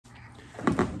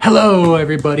Hello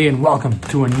everybody and welcome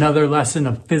to another lesson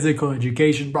of physical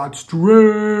education brought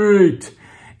straight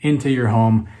into your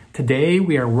home. Today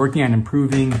we are working on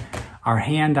improving our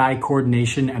hand-eye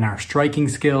coordination and our striking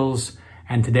skills,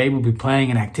 and today we'll be playing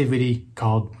an activity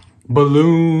called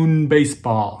balloon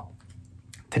baseball.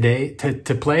 Today,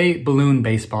 to play balloon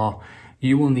baseball,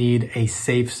 you will need a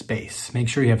safe space. Make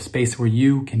sure you have space where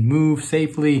you can move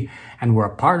safely and where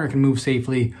a partner can move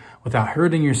safely without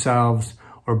hurting yourselves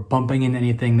or bumping into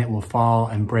anything that will fall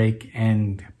and break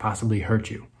and possibly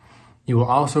hurt you. You will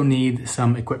also need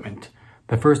some equipment.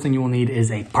 The first thing you will need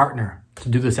is a partner to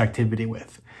do this activity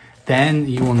with. Then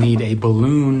you will need a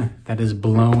balloon that is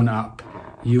blown up.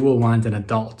 You will want an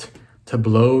adult to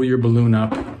blow your balloon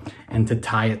up and to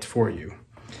tie it for you.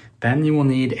 Then you will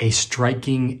need a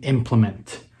striking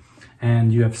implement.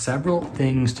 And you have several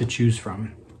things to choose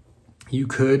from. You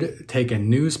could take a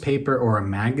newspaper or a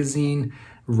magazine,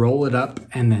 roll it up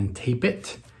and then tape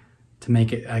it to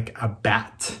make it like a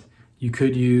bat. You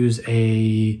could use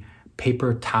a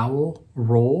paper towel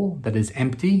roll that is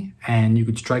empty and you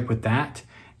could strike with that.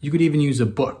 You could even use a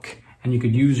book and you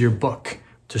could use your book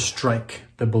to strike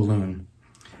the balloon.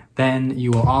 Then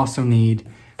you will also need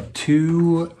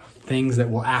two things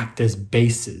that will act as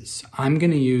bases. I'm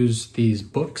gonna use these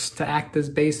books to act as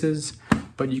bases,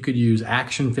 but you could use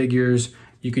action figures,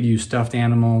 you could use stuffed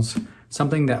animals,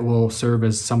 something that will serve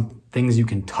as some things you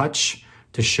can touch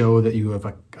to show that you have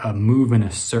a move in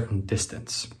a certain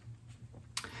distance.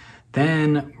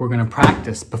 Then we're gonna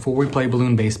practice, before we play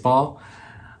balloon baseball,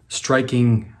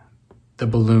 striking the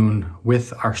balloon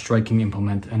with our striking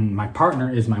implement. And my partner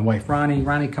is my wife, Ronnie.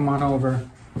 Ronnie, come on over.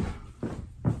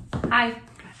 Hi.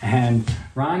 And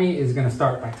Ronnie is gonna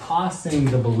start by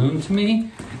tossing the balloon to me,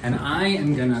 and I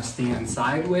am gonna stand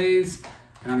sideways,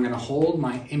 and I'm gonna hold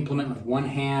my implement with one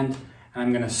hand, and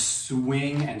I'm gonna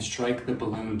swing and strike the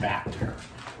balloon back to her.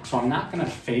 So I'm not gonna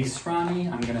face Ronnie,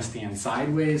 I'm gonna stand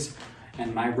sideways,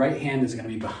 and my right hand is gonna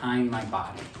be behind my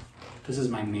body. This is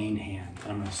my main hand,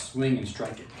 and I'm gonna swing and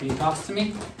strike it. Can you toss to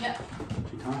me? Yeah.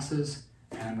 She tosses,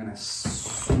 and I'm gonna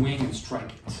swing and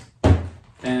strike it.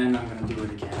 Then I'm gonna do it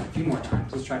again a few more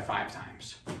times. Let's try 5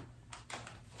 times.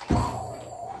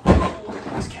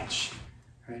 Nice catch.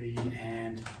 Ready,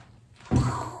 and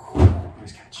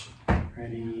nice catch.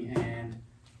 Ready, and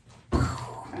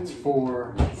that's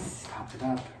 4. Pop it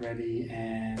up. Ready,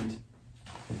 and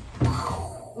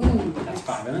that's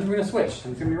 5. And then we're gonna switch.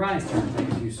 And it's gonna be Ronnie's turn to take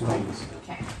a few swings.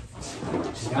 Okay.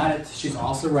 She's got it. She's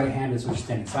also right-handed, so she's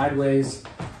standing sideways.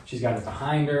 She's got it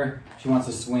behind her. She wants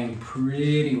to swing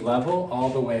pretty level all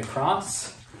the way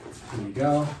across. Here we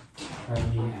go.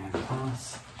 Ready, and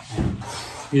toss. And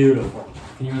beautiful.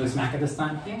 Can you really smack it this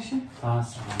time? Yeah, sure.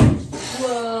 Toss. And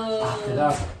Whoa. pop it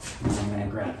up. And I'm gonna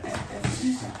grab it.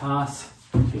 And toss.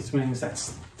 She swings.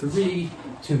 That's 3.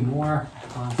 2 more.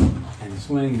 Toss and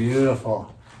swing.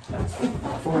 Beautiful. That's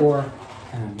 4.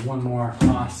 And 1 more.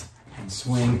 Toss and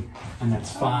swing. And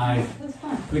that's 5. That's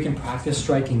fun. We can practice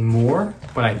striking more,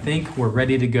 but I think we're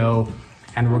ready to go,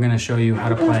 and we're gonna show you how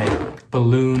to play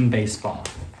balloon baseball.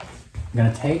 I'm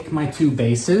gonna take my 2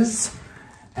 bases,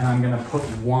 and I'm gonna put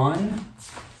one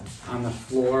on the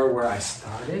floor where I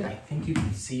started. I think you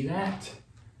can see that.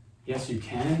 Yes, you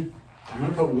can. I'm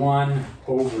gonna put one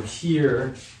over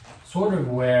here, sort of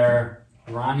where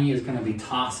Ronnie is gonna be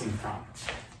tossing from.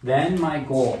 Then my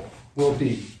goal will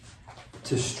be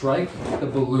to strike the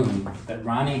balloon that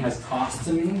Ronnie has tossed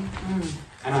to me,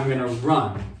 and I'm gonna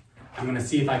run. I'm gonna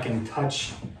see if I can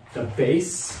touch the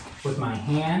base with my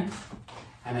hand,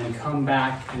 and then come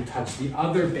back and touch the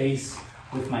other base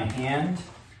with my hand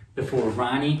before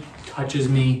Ronnie touches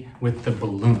me with the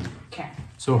balloon. Okay.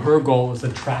 So her goal is to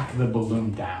track the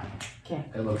balloon down. Okay.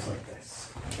 It looks like this.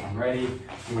 So I'm ready.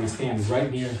 I'm gonna stand right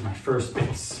near my first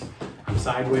base. I'm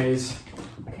sideways,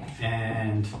 Okay.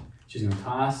 and she's gonna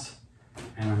toss.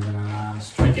 And I'm gonna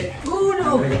strike it. Ooh,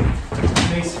 no.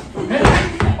 Base.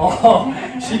 Oh,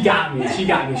 she got me. She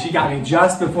got me. She got me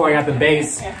just before I got the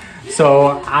base.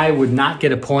 So I would not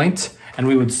get a point, and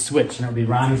we would switch, and it would be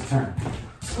Ronnie's turn.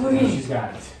 Okay. She's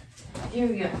got it. Here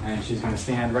we go. And she's gonna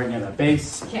stand right near the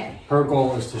base. Okay. Her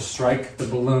goal is to strike the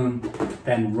balloon,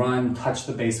 then run, touch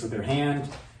the base with her hand,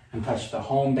 and touch the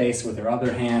home base with her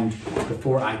other hand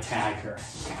before I tag her.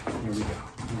 Here we go.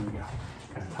 Here we go.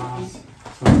 Gonna toss.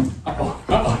 Uh-oh.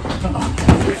 Uh-oh.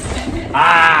 Uh-oh.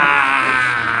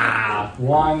 Ah!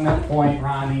 1 point,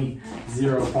 Ronnie.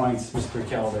 0 points, Mr.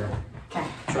 Kelder. Okay.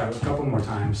 Try it a couple more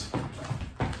times.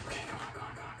 Okay, go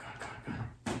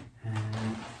on.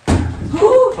 And...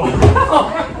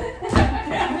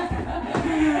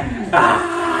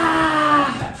 Ah!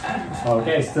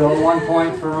 Okay, still 1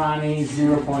 point for Ronnie,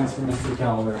 0 points for Mr.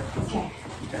 Calder. Okay.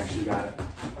 Okay, you got it.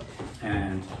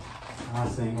 And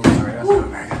last thing, oh, sorry, that's not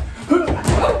very good.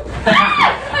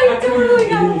 I totally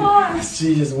got lost.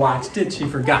 She just watched it, she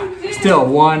forgot. Still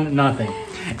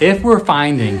 1-0. If we're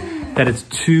finding that it's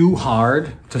too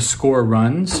hard to score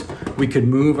runs, we could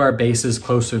move our bases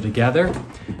closer together.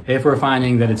 If we're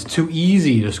finding that it's too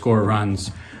easy to score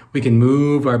runs, we can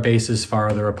move our bases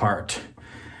farther apart.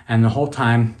 And the whole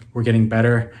time, we're getting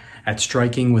better at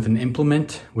striking with an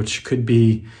implement, which could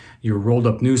be your rolled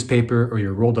up newspaper or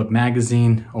your rolled up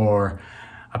magazine or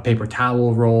a paper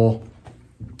towel roll.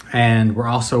 And we're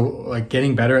also like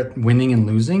getting better at winning and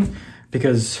losing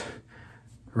because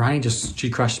Ronnie she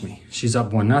crushed me. She's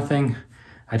up 1-0.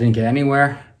 I didn't get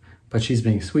anywhere, but she's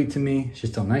being sweet to me. She's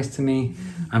still nice to me.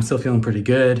 I'm still feeling pretty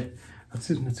good. Let's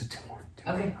do 2 more.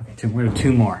 Okay. Okay, we're gonna do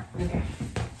 2 more. Okay.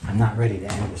 I'm not ready to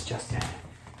end this just yet.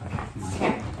 Okay, come on.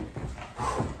 Okay.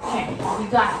 Okay, you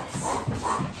got this.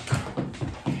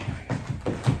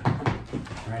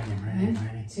 Ready.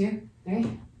 1, 2,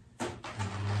 3.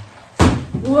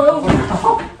 Whoa!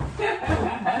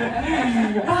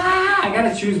 I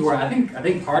gotta choose where. I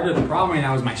think part of the problem right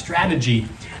now is my strategy.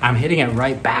 I'm hitting it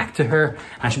right back to her.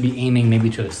 I should be aiming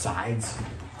maybe to the sides.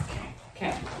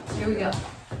 Okay, here we go.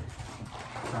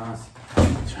 Cross.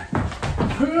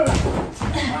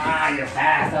 You're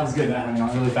fast. That was good. That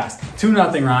went really fast.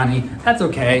 2-0, Ronnie. That's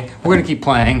okay. We're gonna keep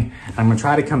playing. I'm gonna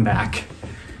try to come back.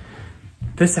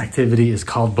 This activity is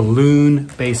called balloon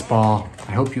baseball.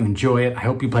 I hope you enjoy it. I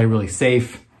hope you play really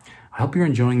safe. I hope you're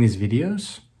enjoying these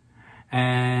videos.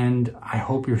 And I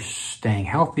hope you're staying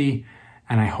healthy.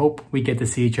 And I hope we get to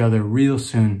see each other real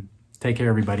soon. Take care,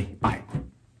 everybody. Bye.